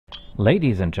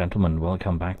Ladies and gentlemen,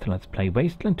 welcome back to Let's Play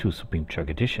Wasteland 2 Supreme Church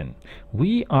Edition.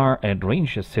 We are at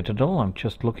Ranger's Citadel. I'm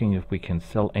just looking if we can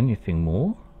sell anything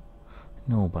more.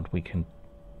 No, but we can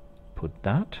put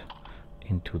that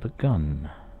into the gun.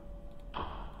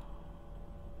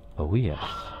 Oh yes.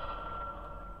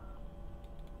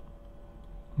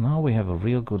 Now we have a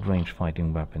real good range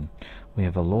fighting weapon. We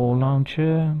have a law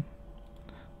launcher,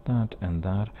 that and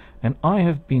that. And I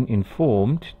have been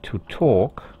informed to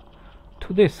talk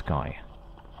to this guy.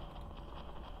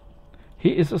 He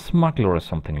is a smuggler or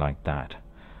something like that.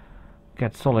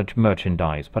 Get solid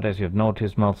merchandise, but as you've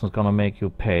noticed, Melson's gonna make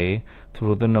you pay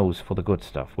through the nose for the good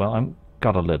stuff. Well, I've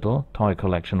got a little toy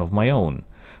collection of my own.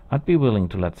 I'd be willing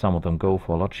to let some of them go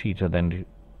for a lot cheaper than...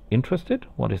 Interested?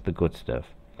 What is the good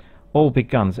stuff? All big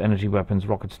guns, energy weapons,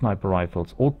 rocket sniper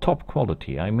rifles, all top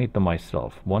quality. I made them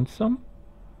myself. Want some?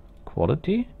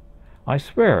 Quality? I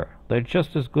swear, they're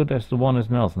just as good as the one as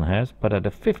Nelson has, but at a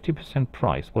 50%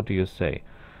 price. What do you say?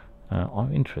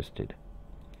 I'm interested.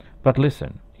 But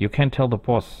listen, you can't tell the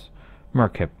boss,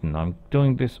 Captain, I'm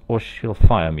doing this or she'll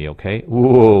fire me, okay?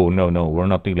 Whoa, no, we're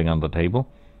not dealing on the table.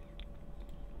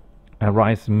 I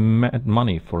raise mad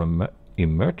money for an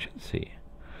emergency.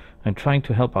 I'm trying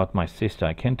to help out my sister.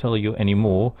 I can't tell you any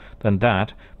more than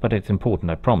that, but it's important,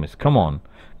 I promise. Come on,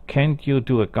 can't you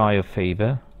do a guy a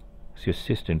favor? Is your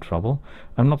sister in trouble?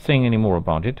 I'm not saying any more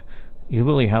about it. You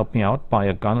really help me out, buy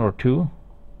a gun or two?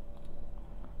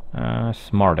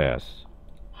 Smart ass.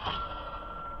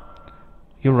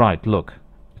 You're right, look,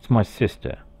 it's my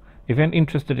sister. If you're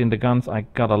interested in the guns, I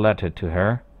got a letter to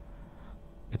her.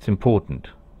 It's important,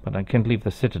 but I can't leave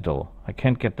the Citadel. I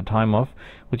can't get the time off.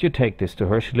 Would you take this to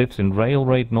her? She lives in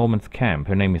Railroad Norman's camp.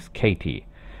 Her name is Katie.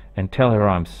 And tell her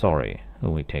I'm sorry.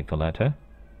 Will we take the letter?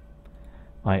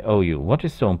 I owe you. What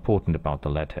is so important about the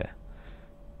letter?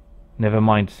 Never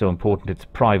mind so important, it's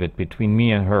private between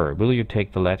me and her. Will you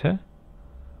take the letter?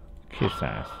 Kiss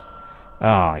ass.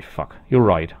 Ah, fuck. You're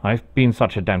right. I've been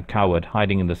such a damn coward,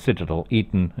 hiding in the Citadel,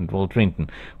 Eton and Waldrinton.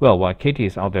 Well, while Katie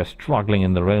is out there struggling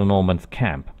in the Rail Norman's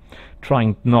camp,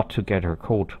 trying not to get her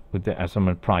caught with the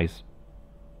SML prize.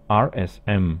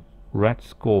 RSM, Red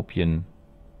Scorpion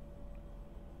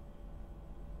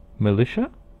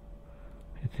Militia?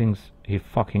 He thinks he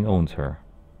fucking owns her.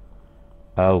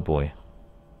 Oh boy.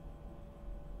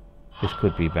 This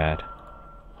could be bad.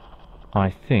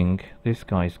 I think this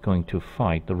guy's going to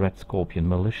fight the Red Scorpion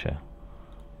Militia.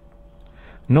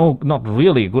 No, not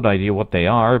really a good idea what they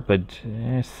are, but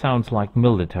sounds like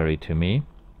military to me.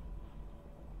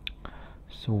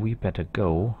 So we better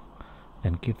go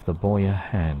and give the boy a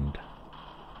hand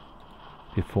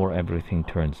before everything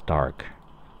turns dark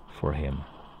for him.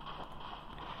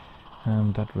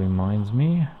 And that reminds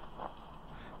me...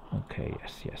 Okay,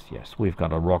 yes. We've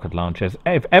got a rocket launcher.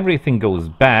 If everything goes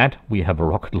bad, we have a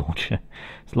rocket launcher.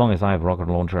 As long as I have a rocket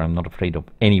launcher, I'm not afraid of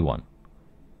anyone.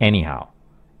 Anyhow.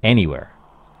 Anywhere.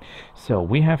 So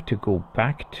we have to go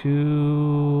back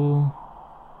to...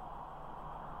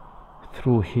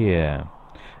 through here.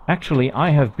 Actually, I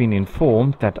have been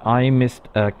informed that I missed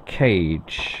a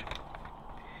cage.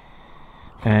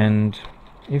 And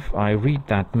if I read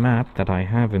that map that I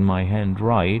have in my hand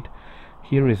right,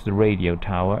 here is the radio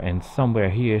tower, and somewhere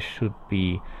here should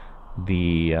be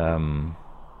the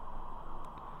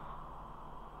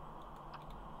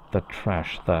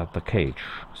trash, the cage.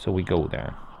 So we go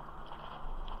there.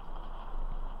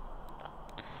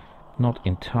 Not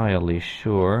entirely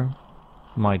sure.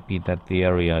 Might be that the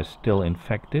area is still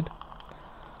infected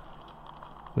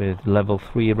with level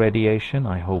 3 radiation.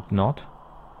 I hope not.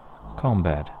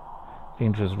 Combat.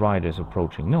 Dangerous riders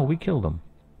approaching. No, we killed them.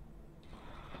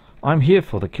 I'm here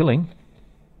for the killing.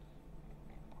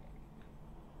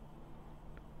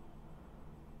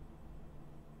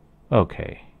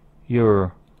 Okay,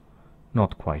 you're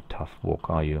not quite tough walk,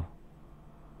 are you?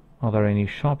 Are there any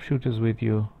sharpshooters with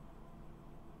you?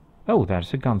 Oh,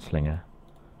 there's a gunslinger.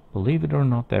 Believe it or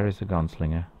not, there is a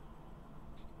gunslinger.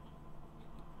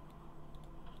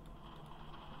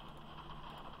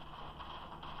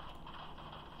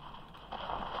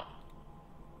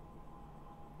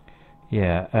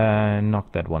 Yeah,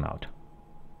 knock that one out.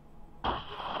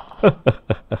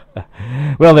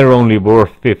 Well, they're only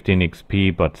worth 15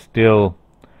 XP, but still,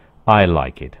 I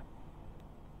like it.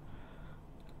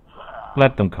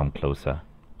 Let them come closer.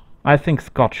 I think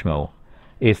Scotchmo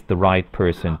is the right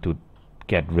person to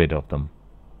get rid of them.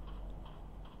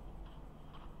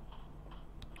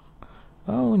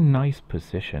 Oh, nice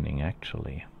positioning,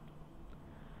 actually.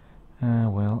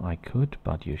 Well, I could,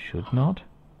 but you should not.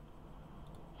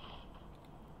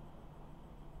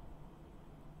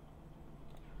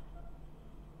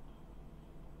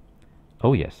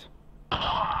 Oh yes.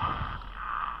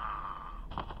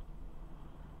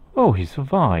 Oh, he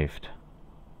survived.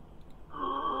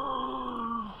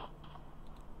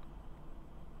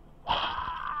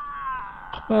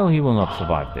 Well, he will not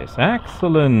survive this.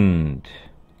 Excellent!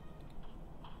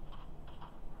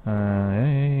 Oh,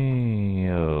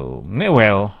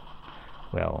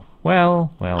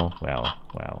 well.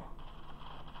 Well.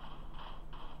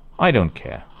 I don't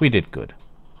care. We did good.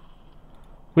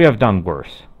 We have done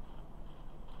worse.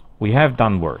 We have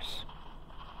done worse.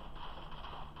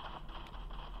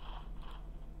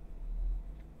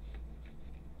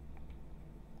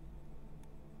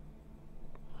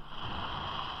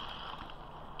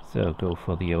 So go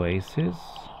for the oasis.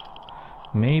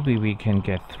 Maybe we can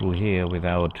get through here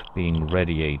without being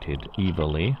radiated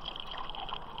evilly.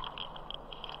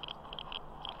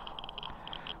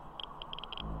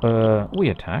 We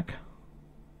attack.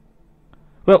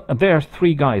 Well, there's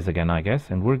 3 guys again, I guess,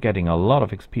 and we're getting a lot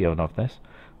of XP out of this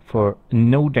for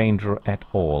no danger at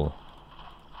all.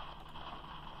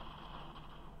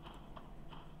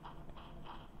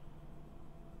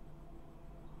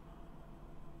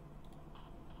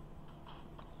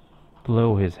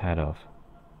 Blow his head off.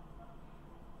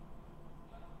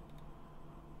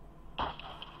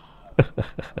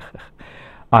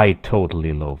 I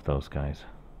totally love those guys.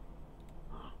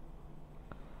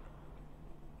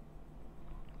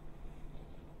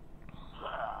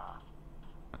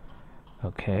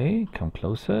 Okay, come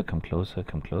closer, come closer,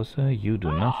 come closer. You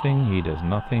do nothing, he does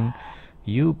nothing.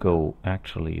 You go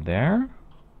actually there.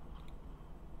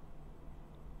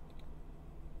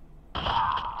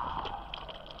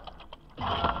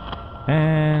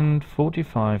 And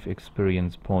 45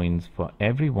 experience points for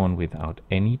everyone without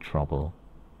any trouble.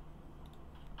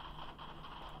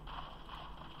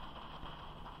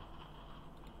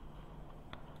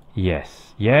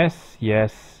 Yes, yes,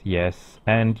 yes, yes,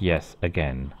 and yes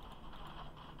again.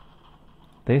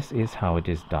 This is how it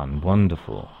is done.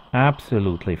 Wonderful.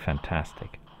 Absolutely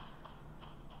fantastic.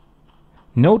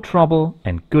 No trouble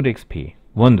and good XP.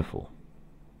 Wonderful.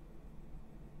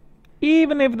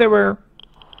 Even if they were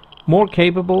more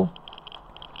capable,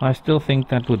 I still think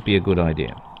that would be a good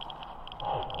idea.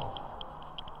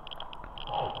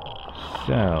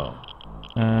 So,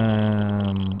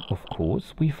 of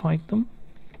course we fight them.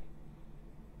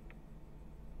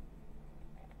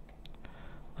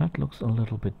 That looks a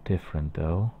little bit different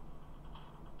though.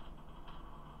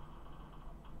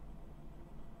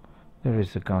 There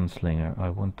is a gunslinger. I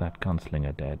want that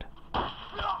gunslinger dead.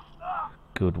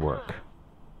 Good work.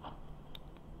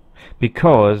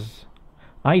 Because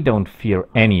I don't fear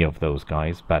any of those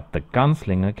guys, but the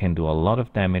gunslinger can do a lot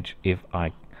of damage if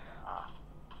I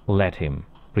let him,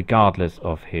 regardless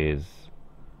of his...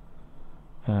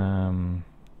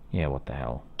 yeah, what the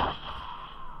hell.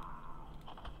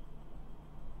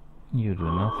 You do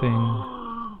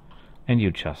nothing, and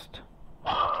you just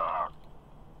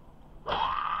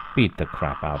beat the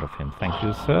crap out of him. Thank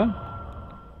you, sir.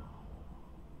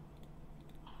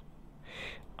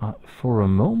 For a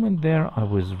moment there, I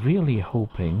was really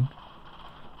hoping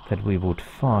that we would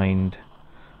find,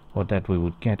 or that we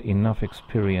would get enough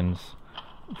experience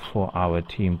for our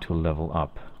team to level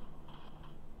up.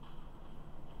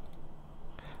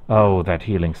 Oh, that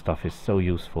healing stuff is so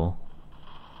useful.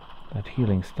 That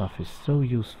healing stuff is so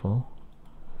useful.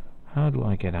 How do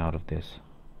I get out of this?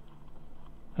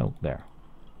 Oh, there.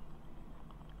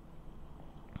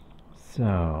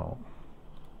 So...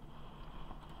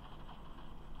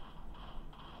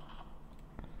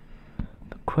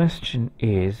 the question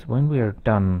is, when we are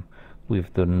done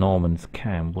with the Norman's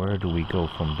camp, where do we go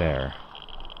from there?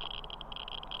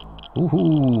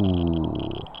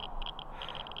 Woohoo!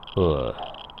 Ugh.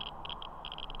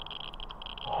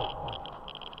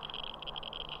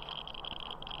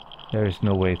 There is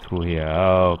no way through here.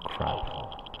 Oh crap.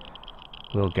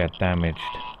 We'll get damaged.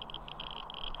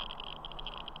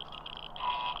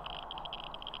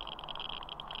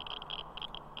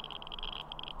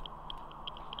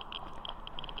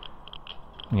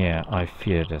 Yeah, I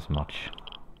feared as much.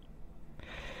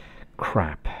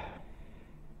 Crap.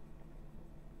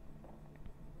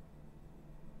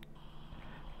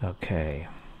 Okay.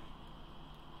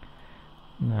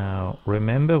 Now,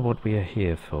 remember what we are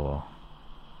here for.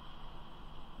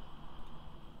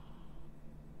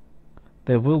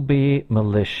 There will be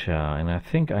militia, and I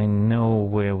think I know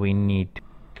where we need.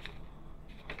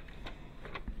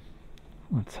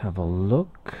 Let's have a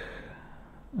look.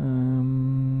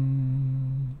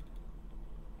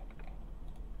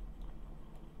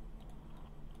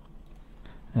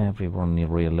 Everyone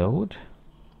reload.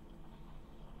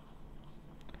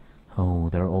 Oh,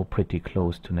 they're all pretty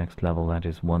close to next level. That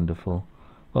is wonderful.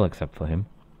 Well, except for him.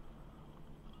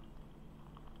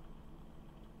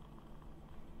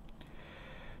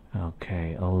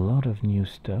 Okay, a lot of new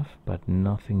stuff, but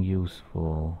nothing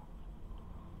useful.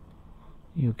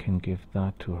 You can give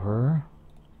that to her.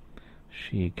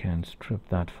 She can strip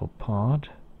that for part.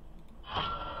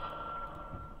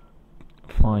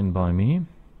 Fine by me.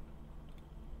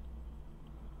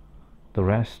 The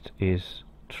rest is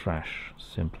trash,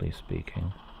 simply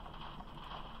speaking.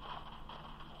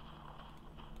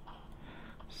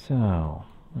 So,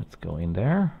 let's go in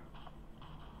there.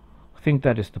 I think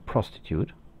that is the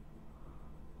prostitute.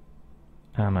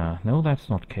 Anna. No, that's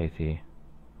not Kathy.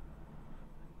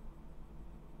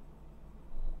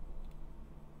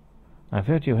 I've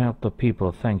heard you help the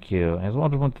people, thank you. I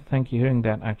want to thank you. Hearing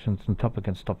that actions on topic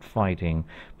and stop fighting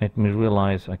made me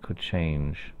realize I could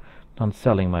change. Done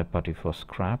selling my body for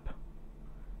scrap.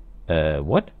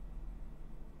 What?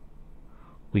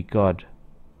 We got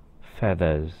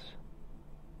feathers.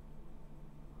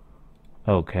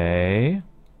 Okay.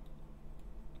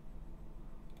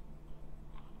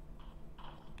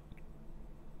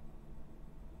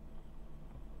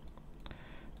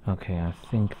 Okay, I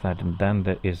think that then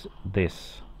there is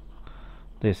this.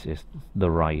 This is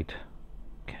the right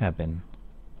cabin.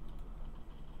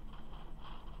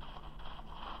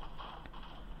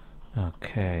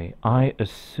 Okay, I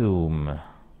assume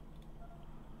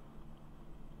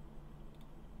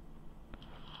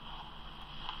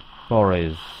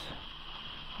Boris,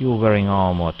 you're wearing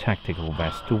armor, tactical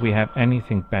vest. Do we have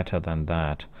anything better than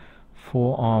that?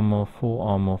 4 armor, 4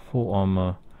 armor, 4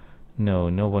 armor. No,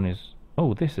 no one is.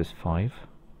 Oh, this is 5.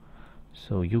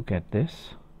 So you get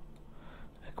this.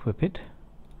 Equip it.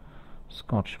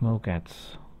 Scotchmo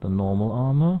gets the normal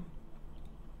armor.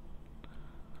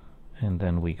 And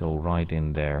then we go right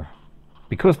in there.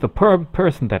 Because the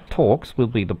person that talks will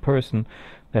be the person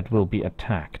that will be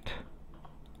attacked.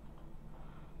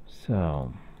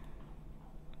 So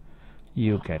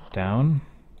you get down.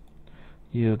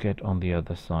 You get on the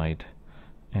other side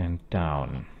and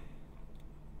down.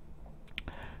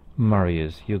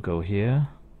 Marius, you go here.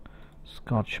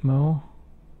 Scotchmo,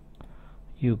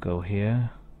 you go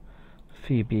here.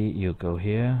 Phoebe, you go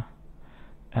here.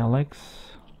 Alex,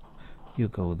 you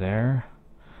go there.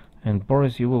 And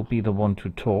Boris, you will be the one to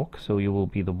talk, so you will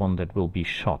be the one that will be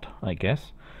shot, I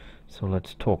guess. So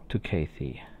let's talk to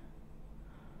Kathy.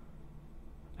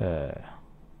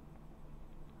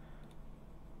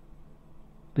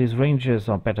 These rangers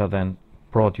are better than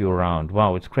brought you around.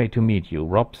 Wow, it's great to meet you.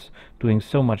 Rob's doing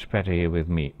so much better here with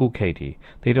me. Ooh, Katie,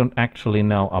 they don't actually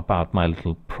know about my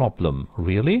little problem.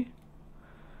 Really?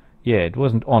 Yeah, it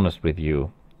wasn't honest with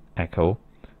you, Echo.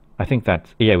 I think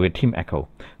that's... Yeah, we're Team Echo.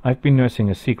 I've been nursing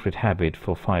a secret habit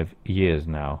for 5 years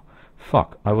now.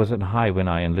 Fuck, I was at high when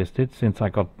I enlisted. Since I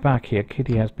got back here,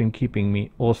 Kitty has been keeping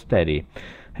me all steady.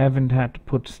 Haven't had to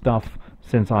put stuff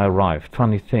since I arrived.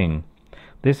 Funny thing.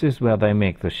 This is where they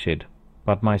make the shit.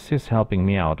 But my sis helping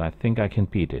me out, I think I can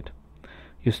beat it.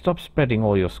 You stop spreading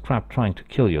all your scrap trying to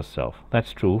kill yourself.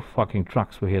 That's true. Fucking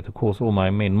trucks were here to cause all my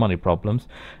main money problems.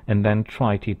 And then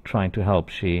trying to help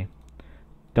she...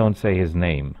 Don't say his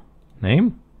name.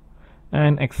 Name?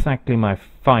 And exactly my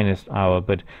finest hour,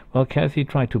 but... Well, Kathy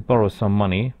tried to borrow some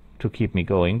money to keep me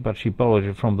going, but she borrowed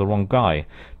it from the wrong guy.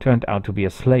 Turned out to be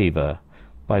a slaver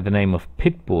by the name of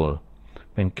Pitbull.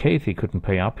 When Kathy couldn't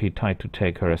pay up, he tried to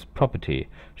take her as property.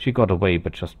 She got away,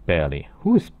 but just barely.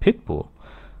 Who is Pitbull?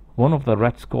 One of the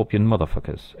red scorpion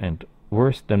motherfuckers, and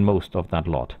worse than most of that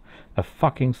lot. A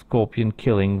fucking scorpion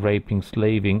killing, raping,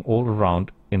 slaving all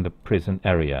around in the prison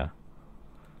area.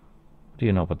 What do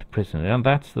you know about the prison? And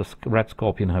that's the red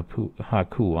scorpion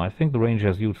Haku. I think the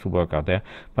Rangers used to work out there,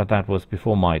 but that was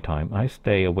before my time. I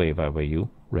stay away if I were you,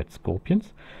 red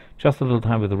scorpions. Just a little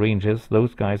time with the Rangers.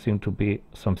 Those guys seem to be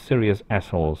some serious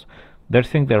assholes. They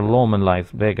think they're lawman like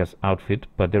Vegas outfit,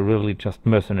 but they're really just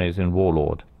mercenaries and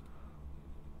warlord.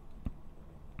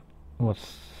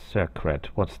 What's secret?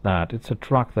 What's that? It's a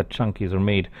truck that chunkies are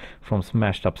made from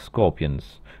smashed up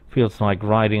scorpions. Feels like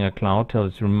riding a cloud till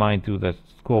it reminds you that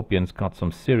scorpions got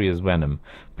some serious venom.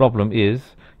 Problem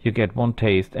is, you get one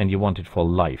taste and you want it for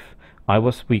life. I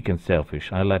was weak and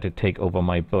selfish. I let it take over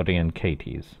my body and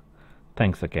Katie's.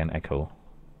 Thanks again, Echo.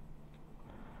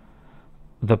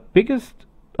 The biggest,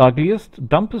 ugliest,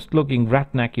 dumbest looking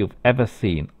redneck you've ever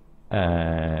seen.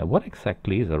 What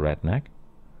exactly is a redneck?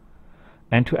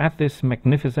 And to add this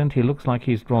magnificent, he looks like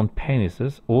he's drawn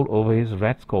penises all over his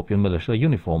red scorpion militia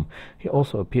uniform. He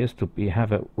also appears to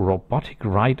have a robotic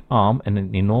right arm and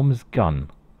an enormous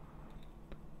gun.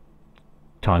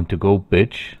 Time to go,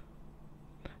 bitch.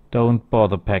 Don't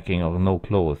bother packing or no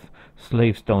clothes.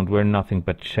 Slaves don't wear nothing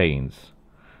but chains.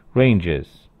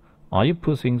 Rangers, are you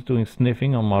pussings doing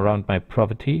sniffing around my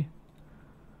property?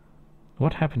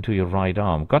 What happened to your right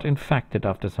arm? Got infected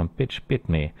after some bitch bit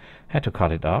me. Had to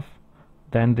cut it off.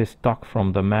 Then this doc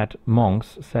from the Mad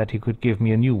Monks said he could give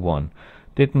me a new one.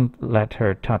 Didn't let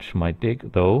her touch my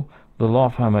dick, though. The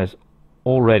love hammer is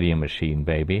already a machine,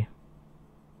 baby.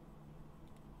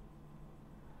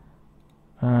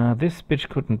 This bitch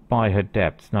couldn't buy her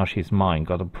debts. Now she's mine.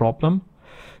 Got a problem?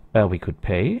 We could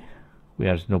pay.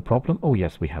 There's no problem. Oh,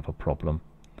 yes, we have a problem.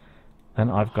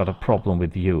 Then I've got a problem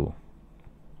with you.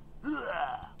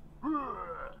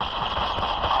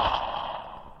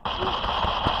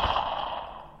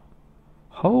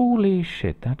 Holy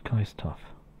shit, that guy's tough.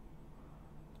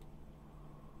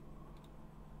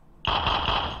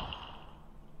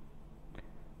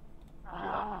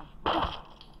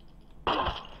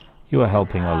 You are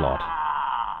helping a lot.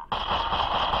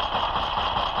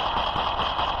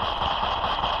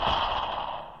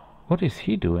 What is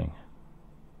he doing?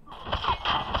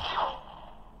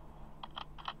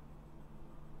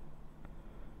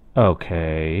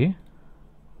 Okay.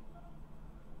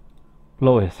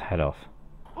 Blow his head off.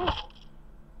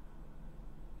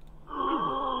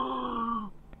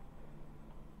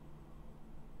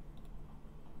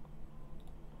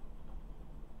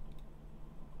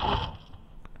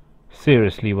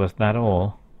 Seriously, was that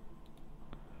all?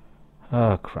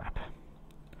 Oh, crap.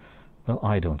 Well,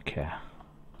 I don't care.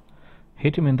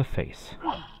 Hit him in the face.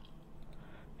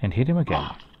 And hit him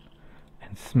again.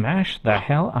 And smash the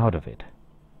hell out of it.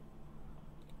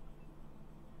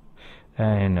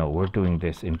 No, we're doing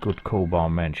this in good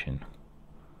Kobar Mansion.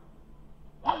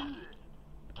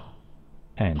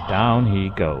 And down he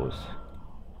goes.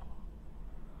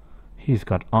 He's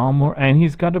got armor and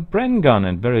he's got a Bren gun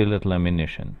and very little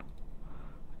ammunition.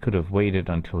 Could have waited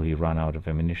until he ran out of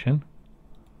ammunition.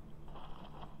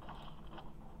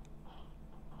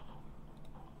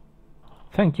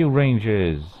 Thank you,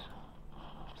 Rangers.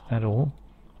 Is that all?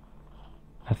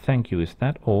 Thank you, is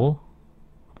that all?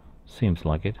 Seems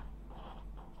like it.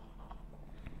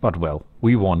 But well,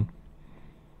 we won.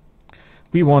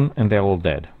 We won and they're all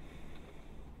dead.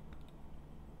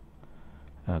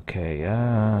 Okay,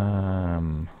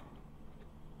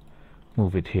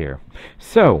 move it here.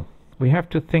 So, we have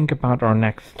to think about our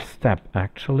next step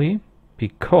actually,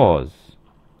 because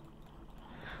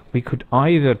we could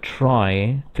either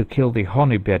try to kill the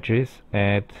honey badgers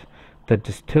at the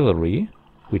distillery,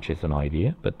 which is an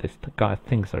idea, but this guy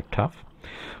things are tough.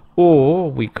 Or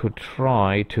we could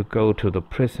try to go to the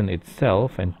prison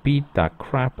itself and beat the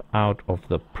crap out of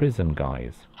the prison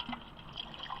guys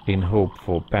in hope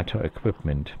for better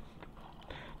equipment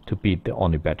to beat the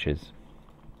honey badgers.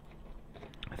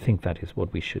 I think that is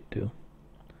what we should do.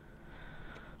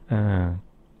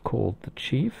 Called the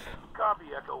chief. Copy,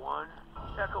 Echo 1.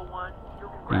 Echo 1,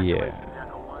 congratulations,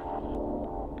 Echo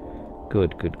 1.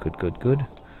 Good, good, good, good, good.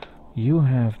 You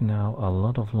have now a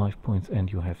lot of life points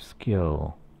and you have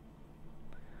skill.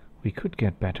 We could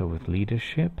get better with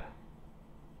leadership.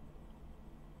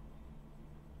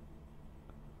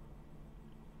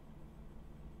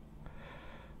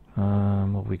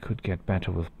 We could get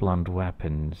better with blunt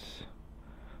weapons.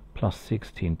 Plus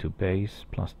 16 to base,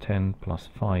 plus 10, plus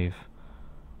 5.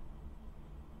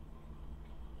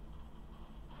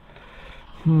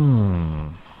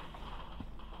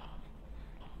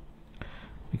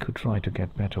 We could try to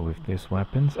get better with these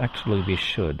weapons. Actually, we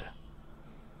should.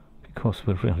 Because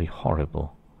we're really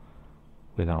horrible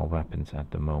with our weapons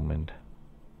at the moment.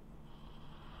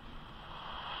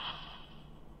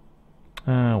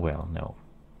 Well, no.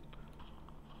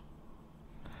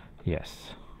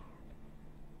 Yes.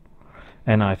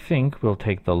 And I think we'll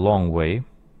take the long way.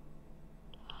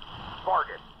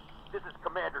 Vargas, this is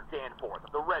Commander Danforth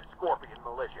of the Red Scorpion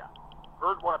Militia.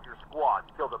 Heard one of your squads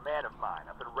killed a man of mine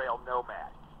up in Rail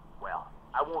Nomad. Well,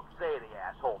 I won't say the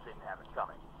asshole didn't have it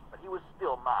coming, but he was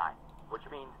still mine, which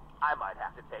means I might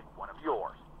have to take one of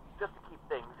yours, just to keep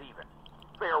things even.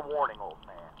 Fair warning, old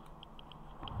man.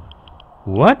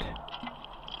 What?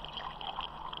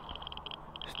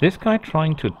 Is this guy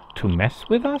trying to mess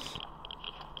with us?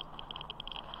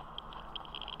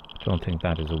 Don't think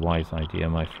that is a wise idea,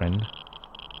 my friend.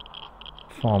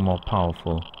 Far more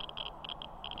powerful.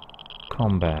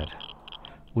 Combat.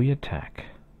 We attack.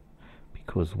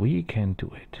 Because we can do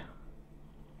it.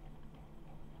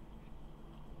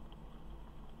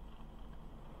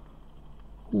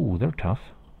 Ooh, they're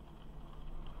tough.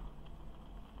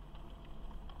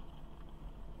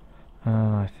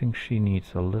 I think she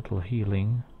needs a little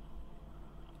healing.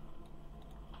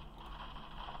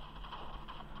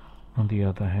 On the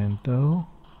other hand, though,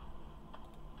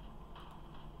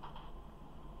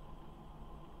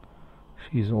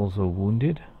 she's also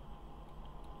wounded.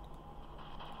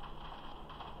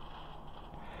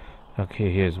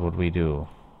 Okay, here's what we do.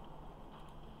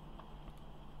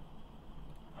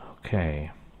 Okay.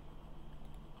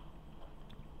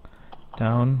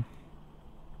 Down.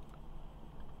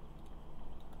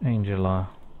 Angela.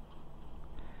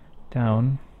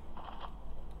 Down.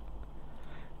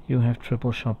 You have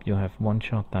triple shot, you have one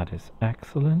shot, that is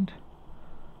excellent.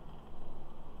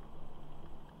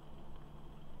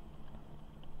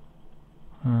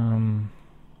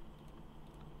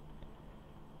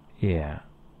 Yeah.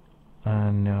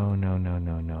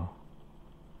 No.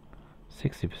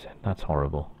 60%, that's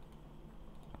horrible.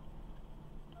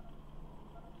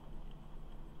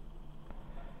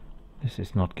 This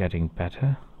is not getting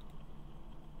better.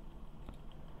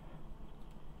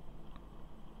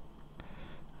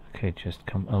 Okay, just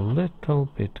come a little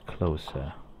bit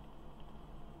closer.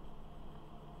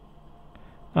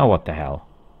 Oh, what the hell?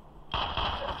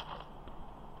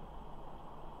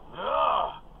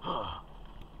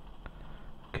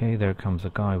 Okay, there comes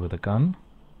a guy with a gun.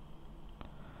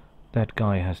 That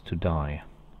guy has to die.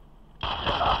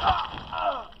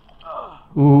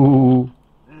 Ooh!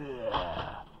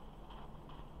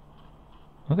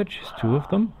 Are there just two of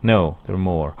them? No, there are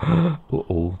more.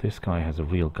 Uh-oh, this guy has a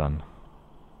real gun.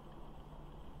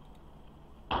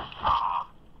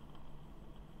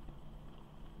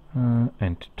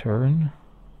 And turn.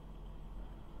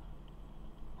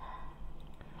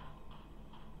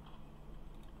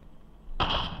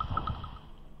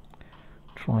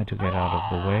 Try to get out of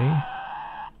the way.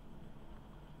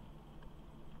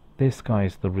 This guy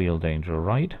is the real danger,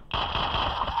 right?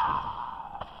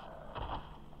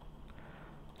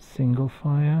 Single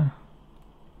fire.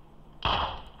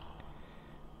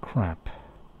 Crap.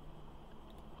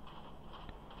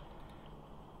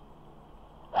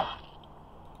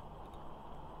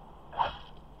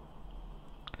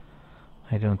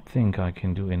 I don't think I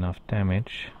can do enough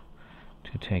damage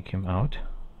to take him out.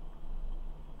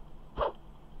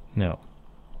 No.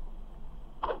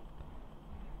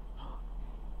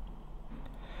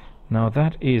 Now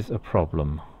that is a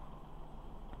problem.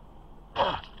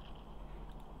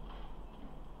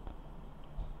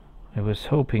 I was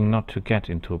hoping not to get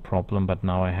into a problem, but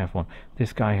now I have one.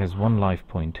 This guy has one life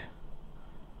point.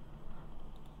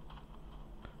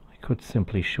 I could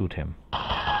simply shoot him.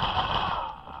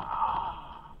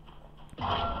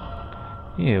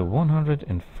 Here,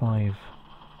 105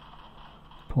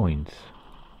 points.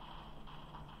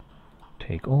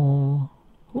 Take all.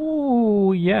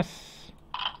 Oh, yes!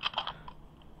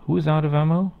 Who's out of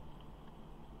ammo?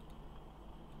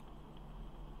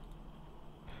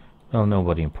 Well,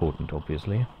 nobody important,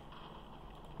 obviously. Is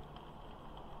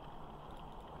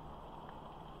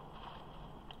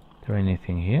there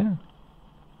anything here?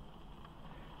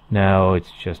 No,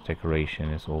 it's just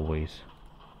decoration, as always.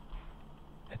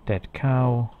 A dead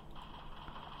cow,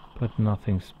 but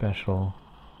nothing special.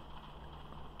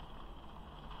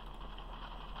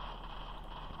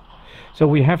 So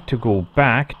we have to go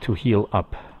back to heal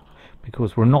up,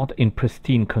 because we're not in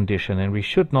pristine condition, and we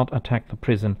should not attack the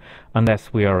prison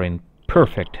unless we are in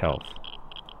perfect health.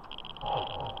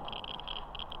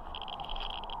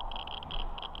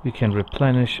 We can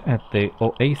replenish at the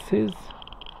oasis.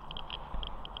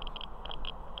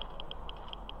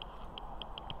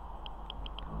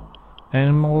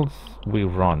 Animals, we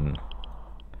run.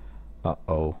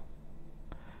 Uh-oh.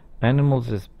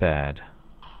 Animals is bad.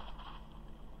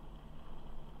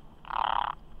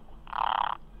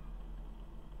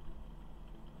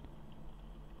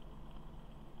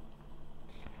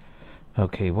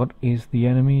 Okay, what is the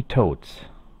enemy? Toads.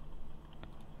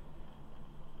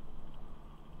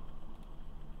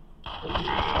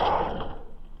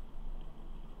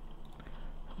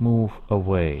 Move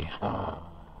away.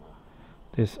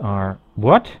 These are...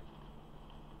 What?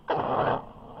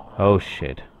 Oh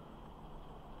shit.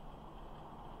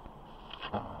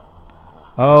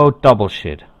 Oh, double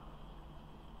shit.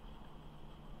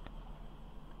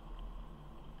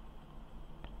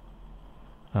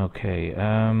 Okay,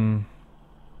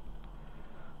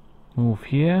 move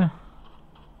here.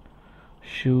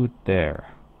 Shoot there.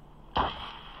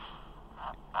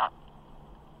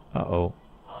 Uh-oh.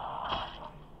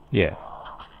 Yeah.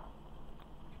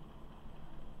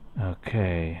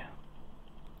 Okay.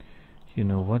 You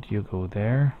know what? You go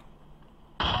there.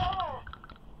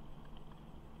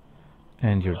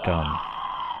 And you're done.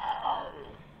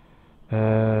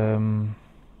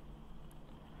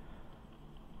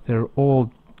 They're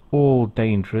all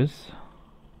dangerous.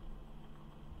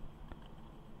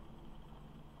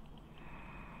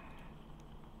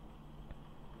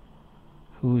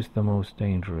 Who's the most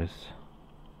dangerous?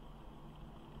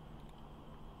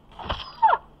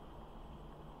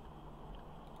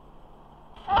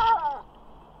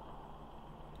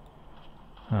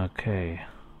 Okay.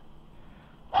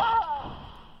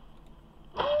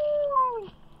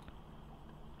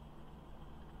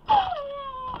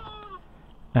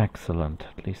 Excellent.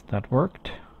 At least that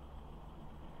worked.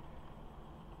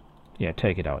 Yeah,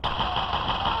 take it out.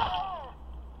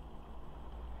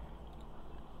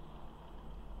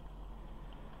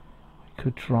 We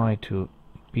could try to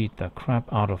beat the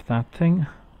crap out of that thing,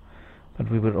 but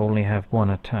we would only have one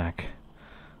attack.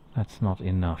 That's not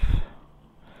enough.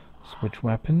 Switch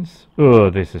weapons. Oh,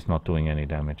 this is not doing any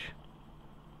damage.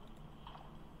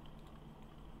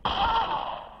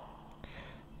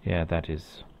 Yeah, that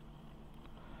is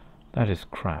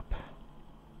crap.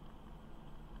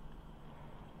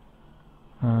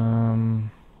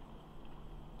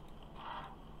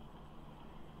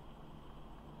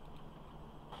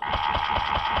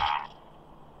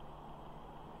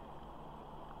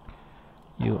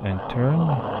 You end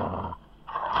turn.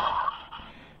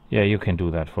 Yeah, you can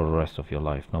do that for the rest of your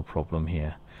life, no problem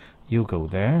here. You go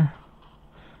there,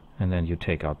 and then you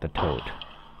take out the toad.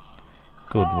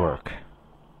 Good work.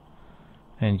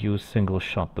 And you single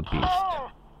shot the beast.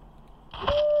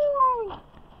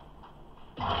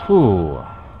 Whew.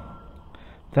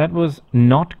 That was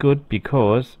not good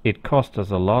because it cost us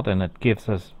a lot and it gives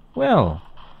us, well,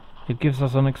 it gives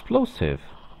us an explosive.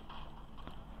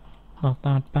 Not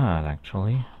that bad,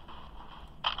 actually.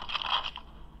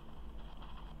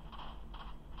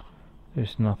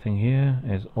 There's nothing here,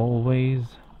 as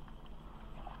always.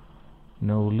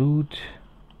 No loot.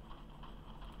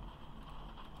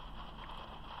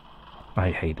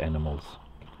 I hate animals,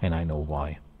 and I know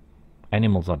why.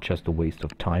 Animals are just a waste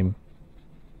of time.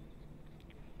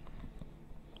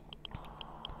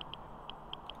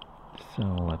 So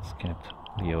let's get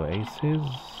the oasis.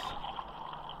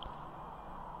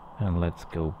 And let's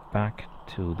go back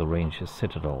to the Ranger's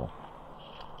Citadel.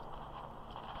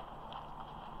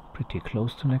 Pretty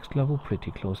close to next level,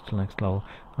 pretty close to next level.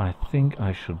 I think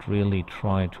I should really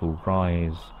try to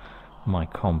rise my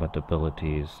combat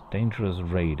abilities. Dangerous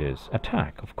raiders.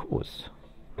 Attack, of course.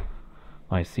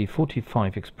 I see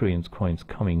 45 experience coins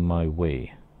coming my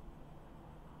way.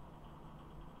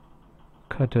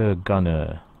 Cutter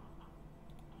gunner.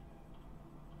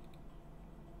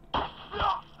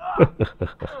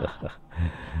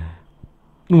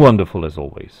 Wonderful as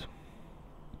always.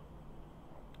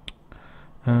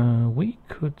 We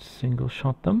could single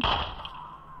shot them.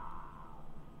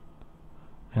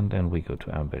 And then we go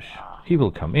to ambush. He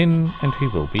will come in and he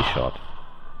will be shot.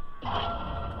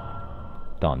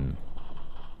 Done.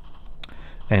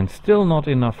 And still not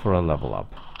enough for a level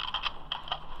up.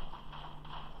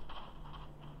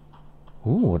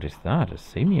 Ooh, what is that? A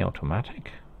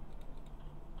semi-automatic?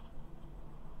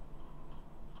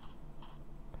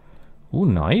 Ooh,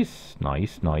 nice.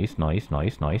 Nice.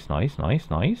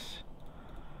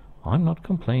 I'm not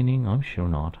complaining, I'm sure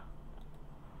not.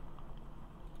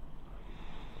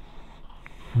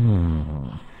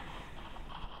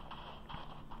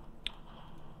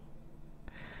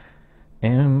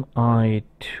 Am I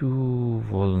too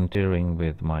volunteering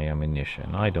with my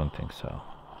ammunition? I don't think so.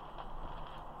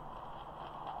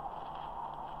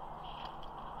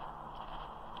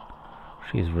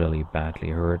 She's really badly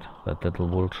hurt, that little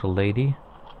vulture lady.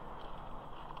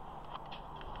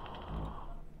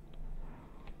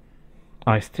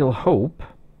 I still hope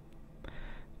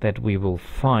that we will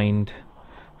find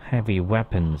heavy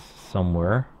weapons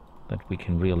somewhere, that we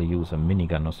can really use a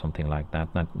minigun or something like that.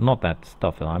 Not that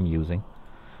stuff that I'm using.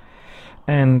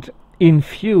 And in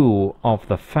view of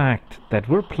the fact that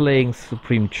we're playing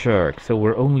Supreme Jerk, so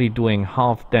we're only doing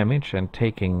half damage and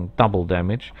taking double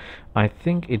damage, I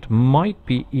think it might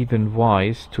be even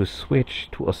wise to switch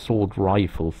to assault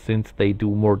rifles, since they do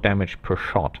more damage per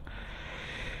shot.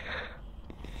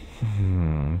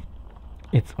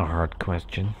 It's a hard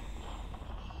question.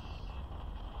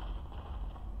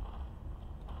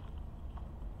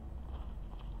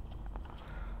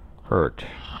 Hurt.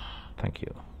 Thank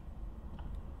you.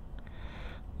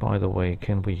 By the way,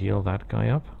 can we heal that guy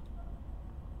up?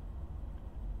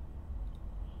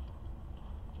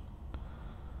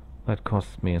 That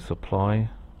costs me a supply,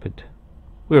 but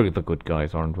we're the good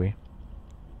guys, aren't we?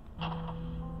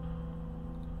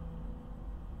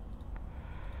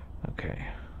 Okay.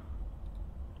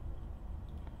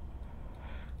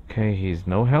 Okay, he's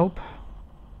no help.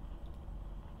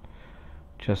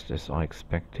 Just as I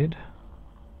expected.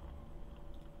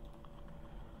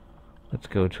 Let's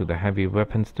go to the heavy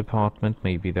weapons department.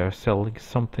 Maybe they're selling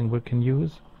something we can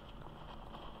use.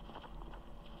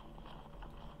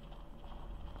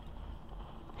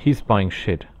 He's buying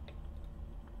shit.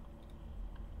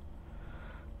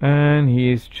 And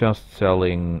he's just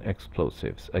selling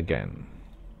explosives again.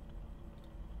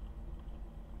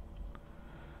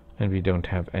 And we don't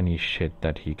have any shit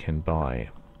that he can buy.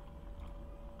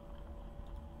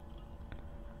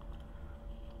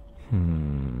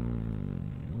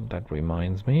 That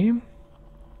reminds me.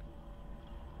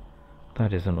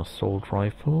 That is an assault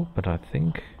rifle, but I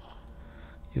think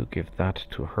you give that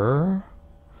to her.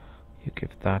 You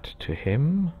give that to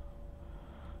him.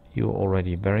 You're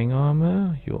already wearing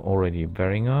armor. You're already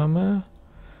wearing armor.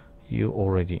 You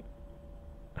already...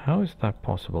 How is that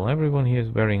possible? Everyone here is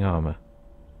wearing armor.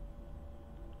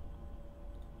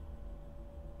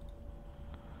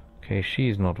 Okay,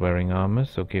 she's not wearing armor,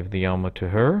 so give the armor to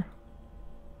her.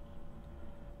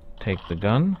 Take the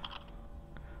gun.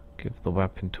 Give the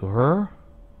weapon to her.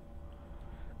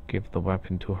 Give the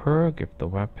weapon to her. Give the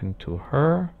weapon to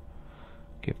her.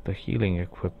 Give the healing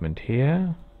equipment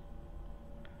here.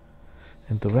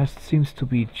 And the rest seems to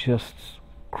be just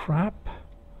crap.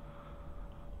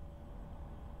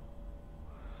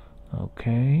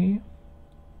 Okay.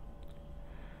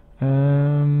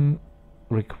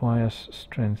 Requires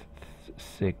strength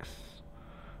 6.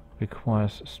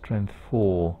 Requires strength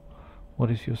 4.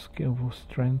 What is your skill for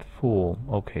strength 4?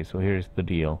 Okay, so here's the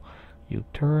deal. You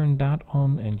turn that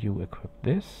on and you equip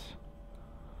this.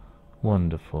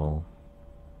 Wonderful.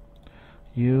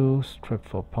 You strip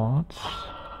for parts.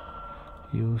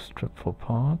 You strip for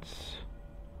parts.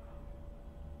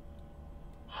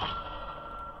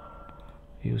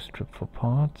 You strip for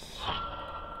parts.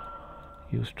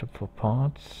 You strip for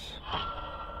parts.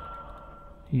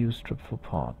 You strip for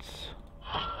parts.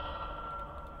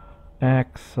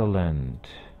 Excellent.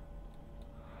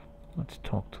 Let's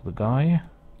talk to the guy.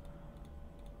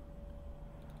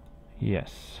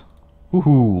 Yes.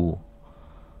 Woohoo!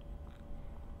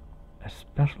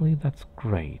 Especially, that's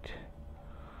great.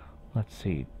 Let's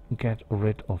see. Get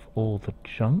rid of all the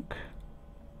junk.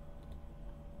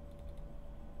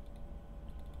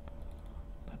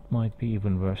 That might be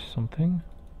even worth something.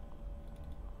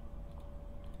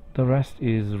 The rest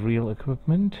is real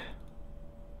equipment.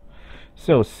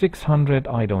 So 600,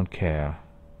 I don't care.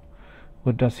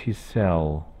 What does he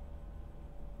sell?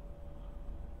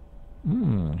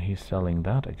 He's selling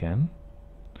that again.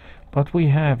 But we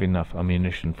have enough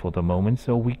ammunition for the moment,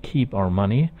 so we keep our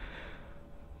money.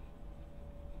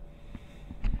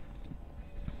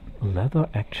 Leather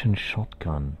action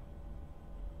shotgun.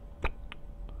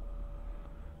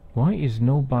 Why is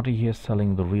nobody here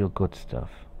selling the real good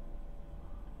stuff?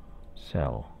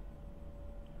 Sell.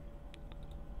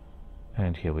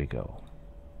 And here we go.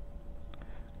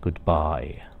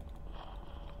 Goodbye.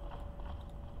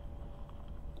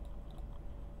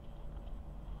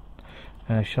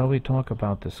 Shall we talk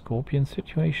about the scorpion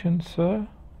situation, sir?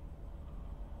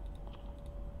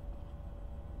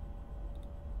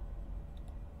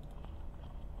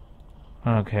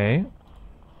 Okay.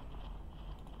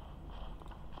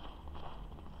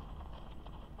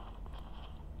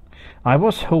 I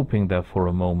was hoping there for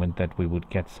a moment that we would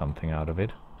get something out of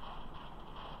it.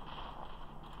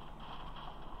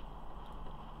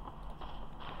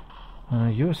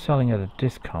 You're selling at a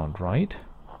discount, right?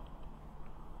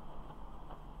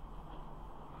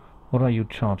 What are you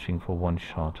charging for one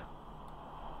shot?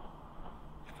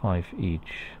 5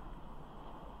 each.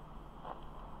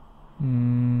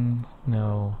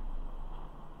 No.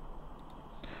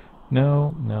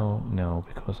 No,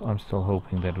 because I'm still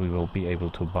hoping that we will be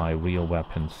able to buy real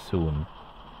weapons soon.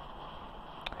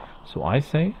 So I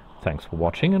say, thanks for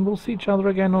watching, and we'll see each other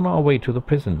again on our way to the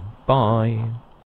prison. Bye.